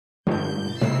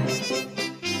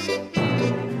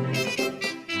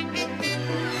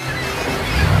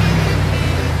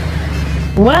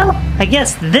Well, I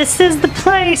guess this is the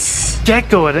place.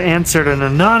 Gekko had answered an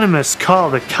anonymous call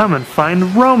to come and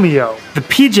find Romeo. The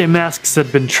PJ Masks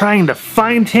had been trying to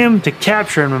find him to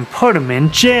capture him and put him in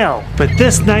jail. But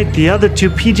this night the other two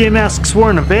PJ Masks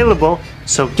weren't available,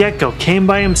 so Gekko came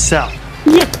by himself.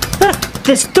 Yeah,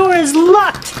 this door is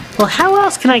locked. Well, how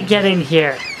else can I get in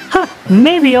here? Huh,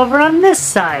 maybe over on this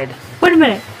side. Wait a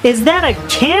minute, is that a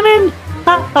cannon?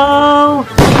 Uh-oh.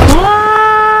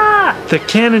 Ah! The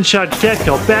cannon shot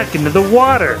Gekko back into the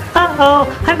water. Uh-oh,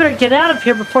 I better get out of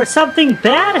here before something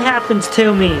bad happens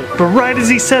to me. But right as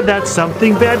he said that,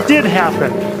 something bad did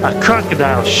happen. A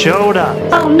crocodile showed up.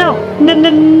 Oh no,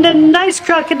 nice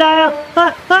crocodile.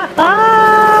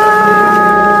 Ah!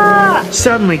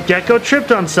 Suddenly, Gekko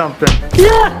tripped on something.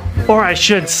 Yeah! Or I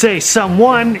should say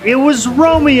someone, it was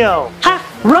Romeo. Ha!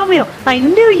 Romeo, I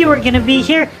knew you were gonna be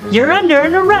here. You're under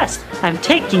an arrest. I'm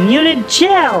taking you to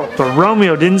jail. But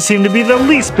Romeo didn't seem to be the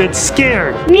least bit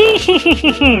scared.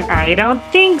 I don't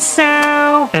think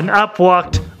so. And up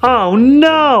walked, oh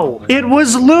no! It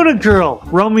was Luna Girl,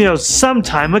 Romeo's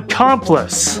sometime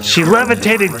accomplice. She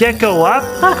levitated Gekko up.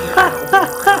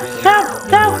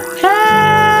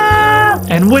 Help!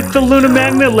 And with the Luna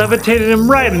Magnet levitated him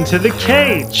right into the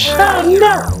cage. Oh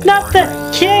no, not the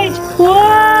cage!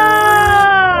 Whoa!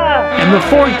 And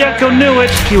before Gekko knew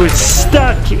it, he was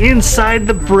stuck inside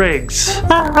the Briggs.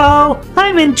 Uh-oh,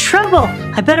 I'm in trouble.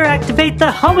 I better activate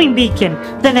the homing beacon.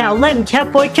 Then Owlette and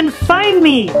Catboy can find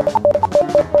me.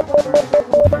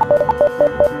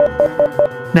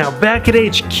 Now back at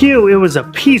HQ, it was a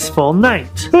peaceful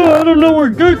night. Oh, I don't know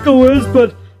where Gekko is,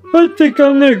 but I think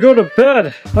I'm gonna go to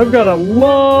bed. I've got a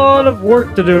lot of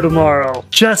work to do tomorrow.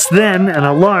 Just then, an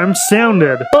alarm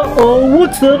sounded. Uh-oh,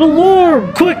 what's that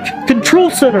alarm? Quick,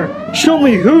 control center, show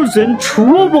me who's in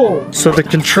trouble. So the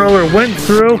controller went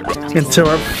through until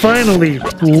it finally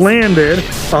landed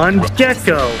on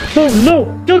Gekko. Oh no,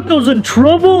 Gekko's in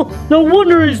trouble? No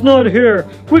wonder he's not here.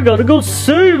 We gotta go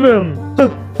save him.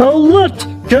 Owlette,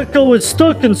 Gekko is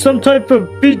stuck in some type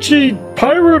of beachy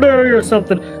pirate area or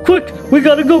something. Quick, we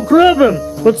gotta go grab him.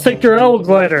 Let's take your owl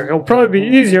glider. It'll probably be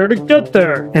easier to get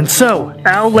there. And so,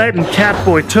 Owlette and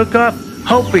Catboy took off,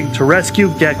 hoping to rescue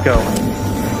Gekko.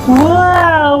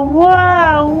 Whoa!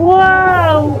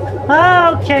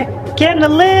 Okay, getting a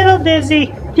little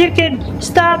dizzy. You can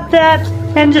stop that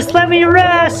and just let me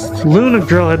rest. Luna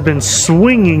Girl had been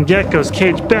swinging Gekko's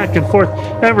cage back and forth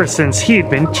ever since he'd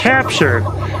been captured,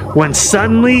 when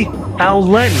suddenly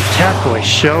Owlette and Catboy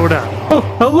showed up. Oh,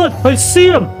 Owlette, I see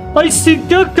him! I see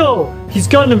Gekko! He's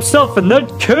gotten himself in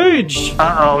that cage!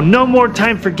 Uh-oh, no more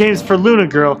time for games for Luna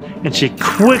Girl, and she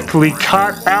quickly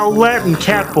caught Owlette and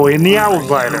Catboy in the owl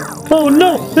glider. Oh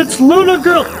no, it's Luna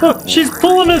Girl! Oh, she's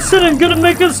pulling us in and gonna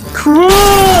make us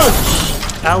crush!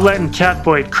 Owlette and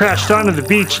Catboy crashed onto the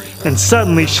beach, and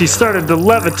suddenly she started to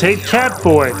levitate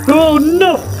Catboy. Oh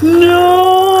no!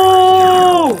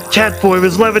 No! Catboy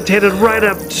was levitated right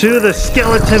up to the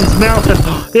skeleton's mouth, and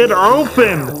it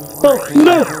opened! Oh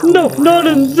no, not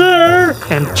in there!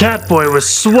 And Catboy was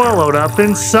swallowed up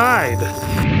inside.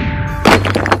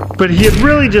 But he had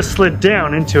really just slid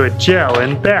down into a gel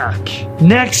and back.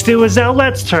 Next, it was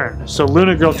Owlette's turn, so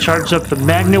Luna Girl charged up the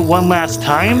magnet one last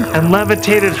time and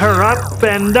levitated her up,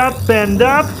 and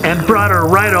brought her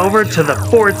right over to the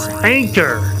fort's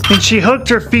anchor. And she hooked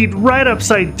her feet right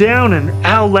upside down, and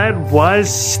Owlette was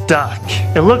stuck.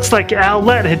 It looks like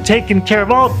Owlette had taken care of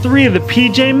all three of the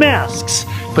PJ Masks,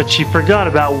 but she forgot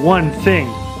about one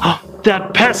thing.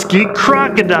 That pesky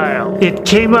crocodile! It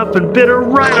came up and bit her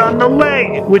right on the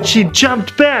leg, which she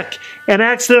jumped back and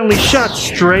accidentally shot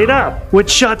straight up,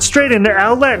 which shot straight into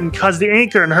Owlette and caused the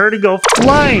anchor and her to go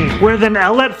flying, where then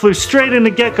Owlette flew straight into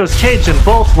Gekko's cage and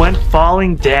both went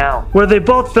falling down, where they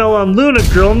both fell on Luna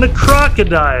Girl and the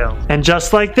crocodile. And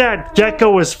just like that,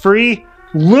 Gekko was free,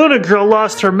 Luna Girl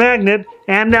lost her magnet,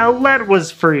 and Owlette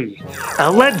was free.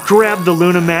 Owlette grabbed the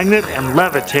Luna Magnet and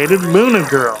levitated Luna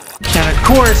Girl. And of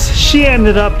course, she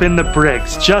ended up in the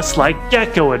Briggs, just like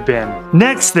Gekko had been.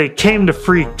 Next, they came to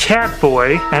free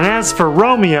Catboy, and as for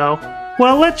Romeo,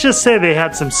 well, let's just say they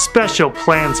had some special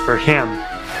plans for him.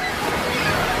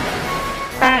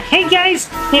 Hey guys,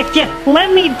 if you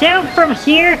let me down from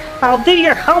here, I'll do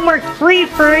your homework free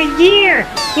for a year.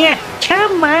 Yeah,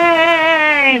 come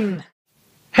on!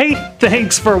 Hey,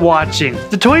 thanks for watching.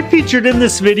 The toy featured in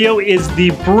this video is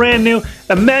the brand new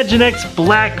Imaginext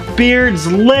Blackbeard's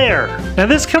Lair. Now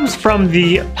this comes from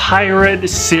the Pirate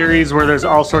series where there's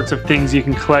all sorts of things you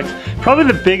can collect. Probably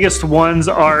the biggest ones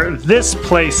are this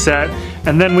playset,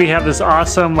 And then we have this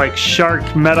awesome like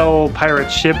shark metal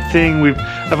pirate ship thing.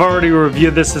 I've already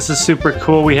reviewed this. This is super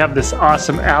cool. We have this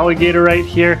awesome alligator right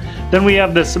here. Then we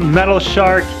have this metal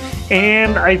shark,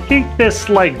 and I think this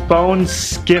like bone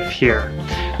skiff here.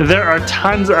 There are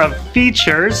tons of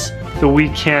features that we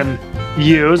can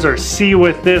use or see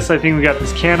with this. I think we got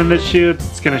this cannon that shoots.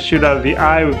 It's gonna shoot out of the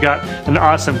eye. We've got an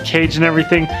awesome cage and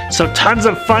everything. So tons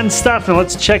of fun stuff, and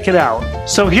let's check it out.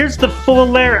 So here's the full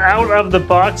layer out of the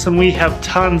box, and we have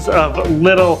tons of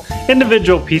little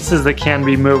individual pieces that can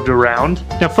be moved around.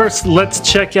 Now first, let's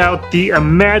check out the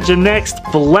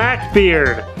Imaginext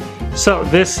Blackbeard. So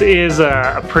this is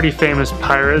a pretty famous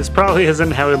pirate. This probably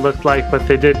isn't how he looked like, but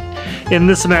they did, in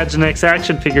this Imaginext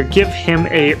action figure, give him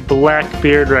a black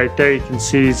beard right there. You can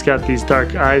see he's got these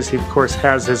dark eyes. He of course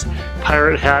has his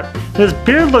pirate hat. His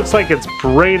beard looks like it's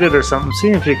braided or something.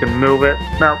 See if you can move it.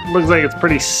 Now, looks like it's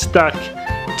pretty stuck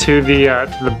to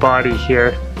the body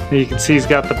here. And you can see he's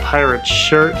got the pirate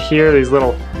shirt here, these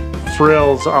little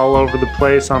frills all over the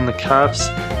place on the cuffs.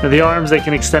 Now the arms, they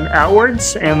can extend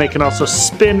outwards, and they can also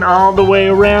spin all the way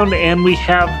around, and we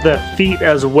have the feet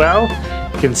as well.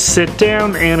 You can sit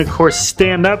down and of course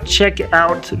stand up. Check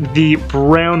out the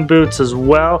brown boots as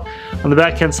well. On the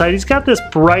backhand side, he's got this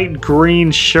bright green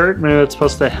shirt. Maybe that's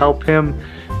supposed to help him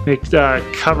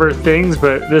cover things,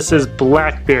 but this is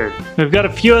Blackbeard. We've got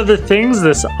a few other things.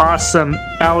 This awesome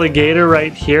alligator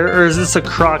right here, or is this a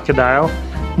crocodile?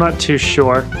 I'm not too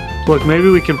sure. Look, maybe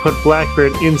we can put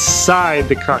Blackbeard inside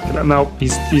the crocodile. No,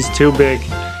 he's too big.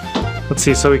 Let's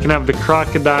see, so we can have the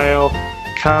crocodile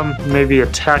come, maybe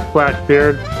attack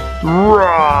Blackbeard.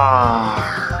 Roar!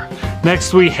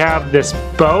 Next we have this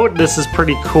boat. This is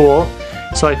pretty cool.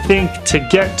 So I think to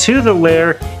get to the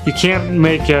lair, you can't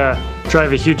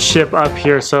drive a huge ship up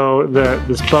here, so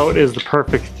this boat is the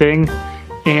perfect thing.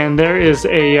 And there is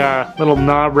a little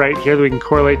knob right here that we can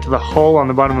correlate to the hole on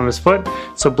the bottom of his foot.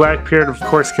 So Blackbeard, of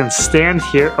course, can stand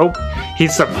here. Oh,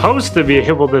 he's supposed to be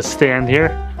able to stand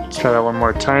here. Let's try that one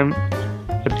more time.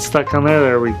 Get it stuck on there.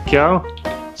 There we go.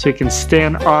 So he can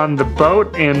stand on the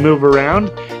boat and move around.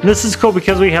 And this is cool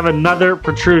because we have another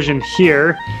protrusion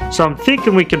here. So I'm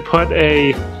thinking we could put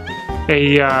a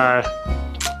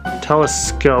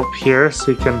telescope here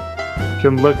so you can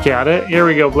look at it. Here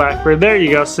we go, Blackbeard. There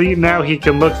you go. See, now he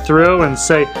can look through and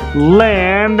say,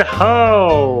 land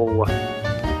ho!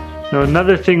 Now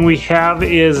another thing we have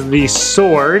is the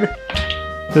sword.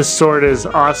 This sword is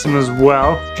awesome as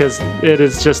well because it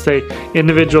is just a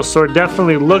individual sword.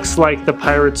 Definitely looks like the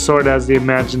pirate sword as the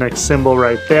Imaginext symbol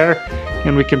right there.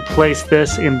 And we can place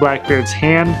this in Blackbeard's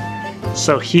hand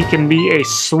so he can be a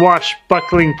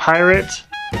swashbuckling pirate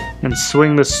and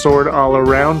swing the sword all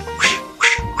around.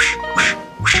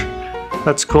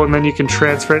 That's cool, and then you can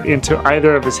transfer it into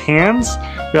either of his hands.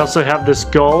 We also have this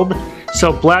gold.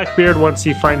 So Blackbeard, once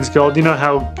he finds gold, you know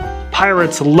how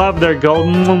pirates love their gold.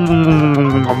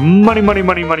 Money, money,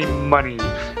 money, money, money.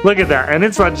 Look at that. And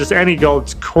it's not just any gold.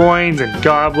 It's coins and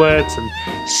goblets and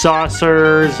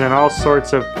saucers and all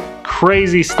sorts of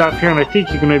crazy stuff here. And I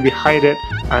think you can maybe hide it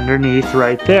underneath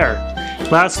right there.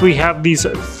 Last, we have these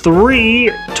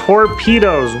 3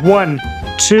 torpedoes. 1,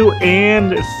 2,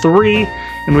 and 3.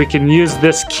 And we can use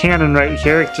this cannon right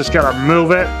here. Just gotta move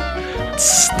it. It's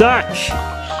stuck.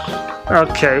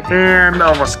 Okay, and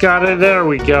almost got it. There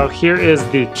we go. Here is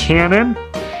the cannon.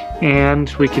 And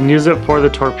we can use it for the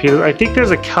torpedoes. I think there's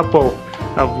a couple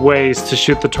of ways to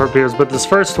shoot the torpedoes, but this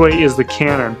first way is the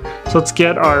cannon. So let's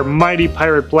get our mighty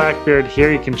pirate Blackbeard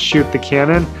here. You can shoot the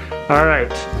cannon.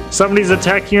 Alright, somebody's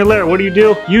attacking your lair. What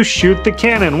do? You shoot the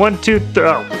cannon. 1, 2, 3.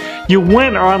 Oh, you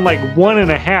went on like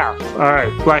 1.5.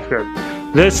 Alright, Blackbeard.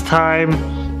 This time,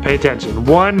 pay attention.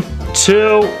 1, 2,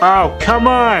 oh, come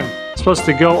on. It's supposed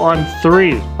to go on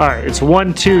 3. All right, it's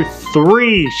 1, 2,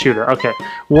 3 shooter. Okay,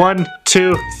 1,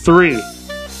 2, 3.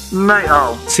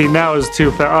 Oh, see, now it's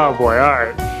too fast. Oh boy, all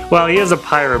right. Well, he is a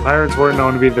pirate. Pirates were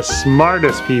known to be the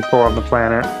smartest people on the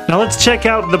planet. Now let's check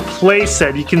out the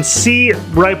playset. You can see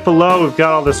right below we've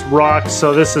got all this rock,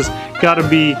 so this has got to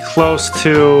be close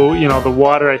to, you know, the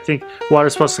water. I think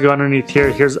water's supposed to go underneath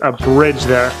here. Here's a bridge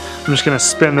there. I'm just going to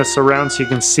spin this around so you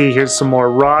can see here's some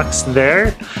more rocks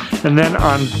there. And then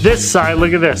on this side,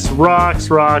 look at this. Rocks,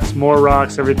 rocks, more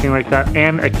rocks, everything like that,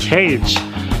 and a cage.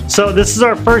 So this is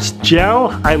our first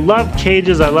gel. I love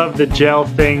cages. I love the gel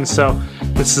thing. So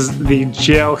this is the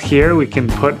gel here. We can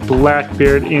put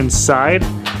Blackbeard inside,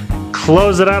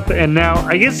 close it up, and now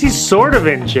I guess he's sort of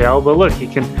in jail, but look, he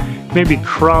can maybe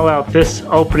crawl out this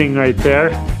opening right there.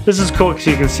 This is cool because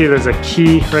you can see there's a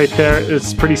key right there.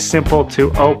 It's pretty simple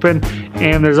to open,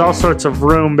 and there's all sorts of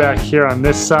room back here on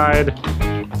this side.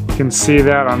 You can see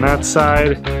that on that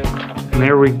side. And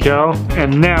there we go.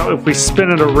 And now if we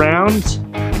spin it around,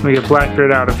 let me get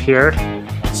Blackbeard out of here.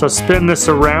 So spin this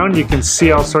around, you can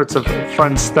see all sorts of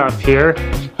fun stuff here.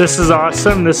 This is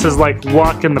awesome. This is like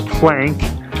walking the plank.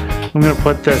 I'm gonna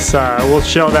put this, we'll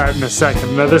show that in a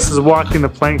second. Now this is walking the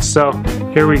plank, so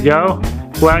here we go.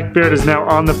 Blackbeard is now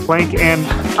on the plank and,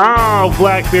 oh,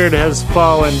 Blackbeard has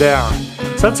fallen down.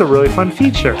 So that's a really fun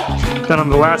feature. Then on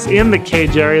the last, in the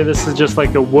cage area, this is just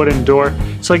like a wooden door.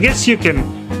 So I guess you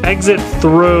can exit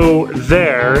through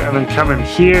there and then come in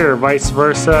here or vice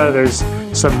versa. There's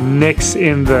some nicks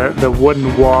in the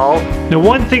wooden wall. Now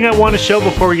one thing I want to show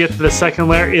before we get to the second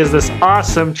layer is this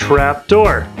awesome trap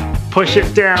door. Push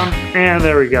it down and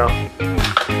there we go.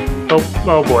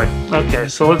 Oh boy. Okay,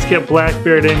 so let's get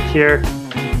Blackbeard in here.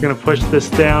 We're gonna push this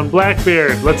down.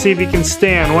 Blackbeard, let's see if he can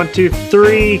stand. 1, 2,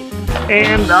 3,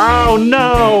 and oh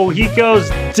no! He goes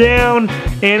down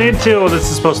and into, oh, this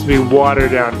is supposed to be water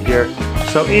down here.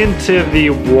 So into the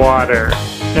water.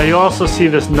 Now you also see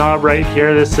this knob right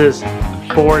here. This is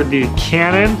for the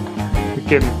cannon. We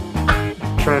can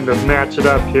try to match it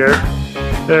up here.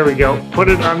 There we go. Put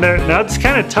it on there. Now it's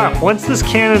kind of tough. Once this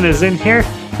cannon is in here,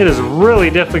 it is really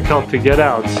difficult to get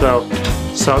out.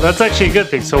 So that's actually a good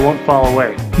thing, so it won't fall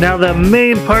away. Now the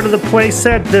main part of the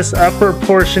playset, this upper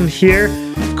portion here,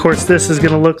 of course this is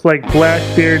going to look like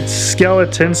Blackbeard's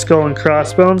skeleton, skull and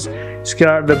crossbones. He's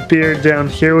got the beard down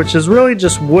here, which is really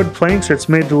just wood planks. It's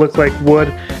made to look like wood.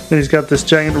 Then he's got this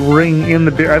giant ring in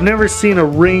the beard. I've never seen a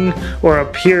ring or a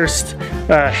pierced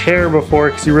hair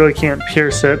before because you really can't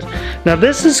pierce it. Now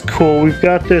this is cool. We've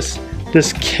got this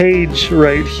cage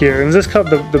right here, and is this called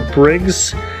the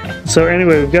Briggs? So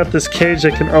anyway, we've got this cage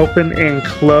that can open and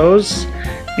close,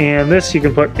 and this you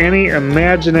can put any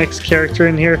Imaginext character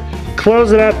in here,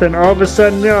 close it up, and all of a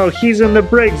sudden, no, he's in the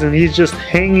Briggs and he's just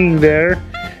hanging there.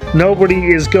 Nobody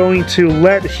is going to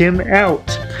let him out.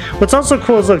 What's also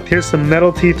cool is, look, here's some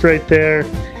metal teeth right there.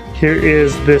 Here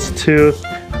is this tooth.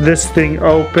 This thing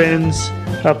opens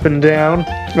up and down.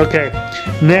 Okay,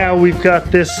 now we've got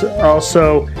this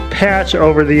also patch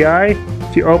over the eye.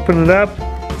 If you open it up,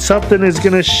 something is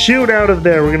going to shoot out of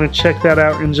there. We're going to check that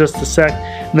out in just a sec.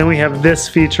 And then we have this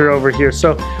feature over here.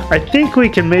 So I think we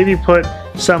can maybe put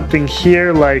something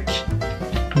here like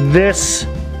this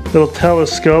little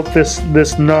telescope,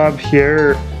 this knob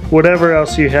here, or whatever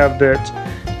else you have that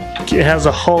has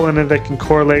a hole in it that can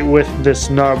correlate with this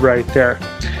knob right there.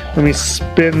 Let me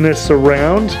spin this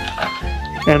around.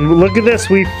 And look at this,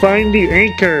 we find the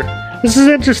anchor. This is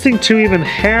interesting to even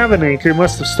have an anchor. You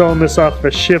must have stolen this off of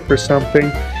a ship or something.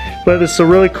 But it's a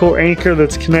really cool anchor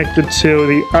that's connected to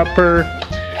the upper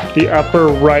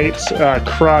right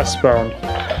crossbone.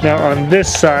 Now on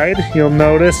this side, you'll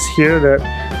notice here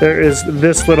that there is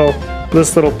this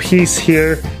little piece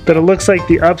here that it looks like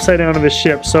the upside down of a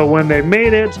ship. So when they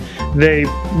made it, they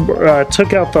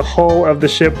took out the hull of the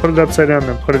ship, put it upside down,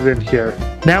 and put it in here.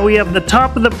 Now we have the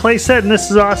top of the playset, and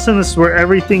this is awesome. This is where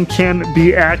everything can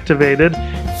be activated.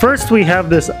 First we have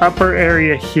this upper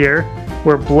area here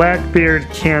where Blackbeard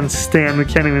can stand. We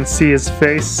can't even see his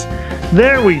face.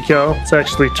 There we go. Let's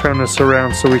actually turn this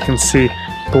around so we can see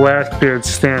Blackbeard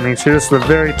standing. See, this is the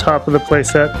very top of the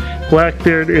playset.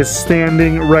 Blackbeard is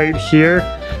standing right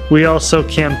here. We also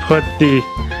can put the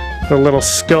little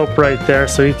scope right there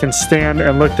so he can stand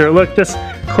and look there. Look, this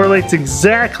correlates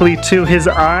exactly to his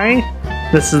eye.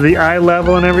 This is the eye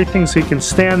level and everything, so he can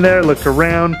stand there, look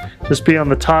around, just be on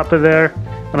the top of there.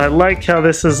 And I like how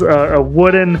this is a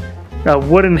wooden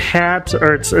hat,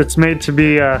 or it's made to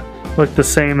be look the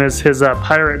same as his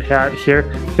pirate hat here.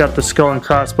 We've got the skull and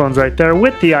crossbones right there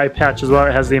with the eye patch as well.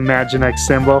 It has the Imaginext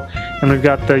symbol, and we've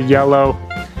got the yellow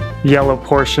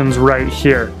portions right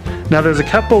here. Now there's a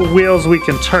couple wheels we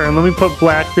can turn. Let me put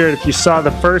Blackbeard. If you saw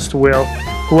the first wheel,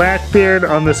 Blackbeard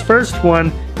on this first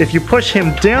one, if you push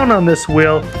him down on this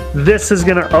wheel, this is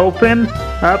going to open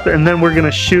up and then we're going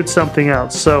to shoot something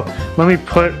out. So let me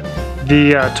put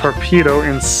the torpedo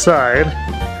inside.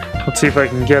 Let's see if I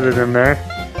can get it in there.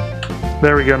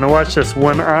 There we go. Now watch this.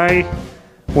 When I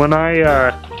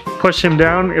push him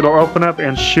down, it'll open up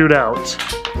and shoot out.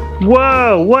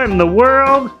 Whoa, what in the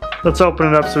world? Let's open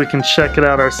it up so we can check it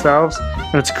out ourselves.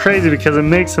 And it's crazy because it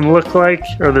makes him look like,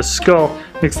 or the skull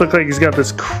makes it look like he's got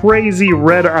this crazy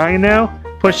red eye now.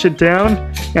 Push it down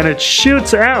and it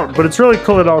shoots out, but it's really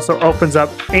cool. It also opens up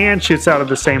and shoots out at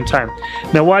the same time.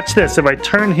 Now watch this. If I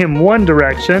turn him one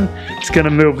direction, it's going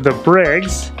to move the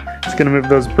Briggs. It's going to move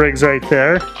those Briggs right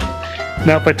there.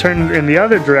 Now if I turn in the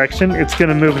other direction, it's going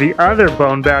to move the other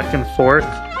bone back and forth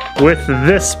with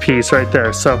this piece right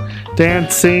there. So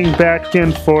dancing back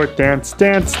and forth, dance,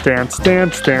 dance, dance,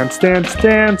 dance, dance, dance,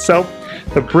 dance. So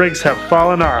the Briggs have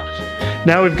fallen off.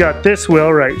 Now we've got this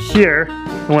wheel right here.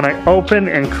 And when I open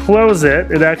and close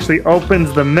it, it actually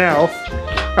opens the mouth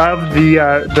of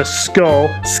the skull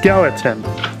skeleton.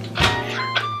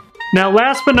 Now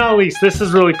last but not least, this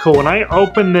is really cool. When I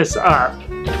open this up,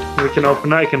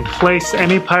 I can place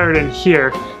any pirate in here,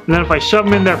 and then if I shove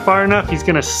him in there far enough, he's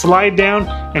gonna slide down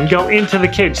and go into the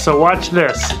cage. So watch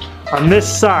this. On this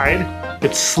side,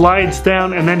 it slides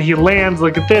down and then he lands,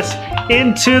 look at this,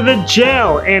 into the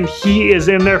jail, and he is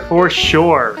in there for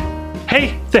sure.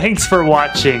 Hey, thanks for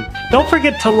watching. Don't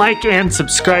forget to like and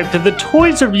subscribe to the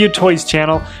Toys Review Toys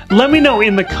channel. Let me know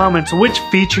in the comments which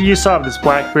feature you saw of this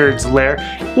Blackbeard's lair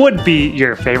would be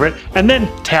your favorite, and then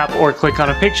tap or click on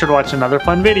a picture to watch another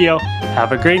fun video.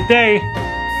 Have a great day.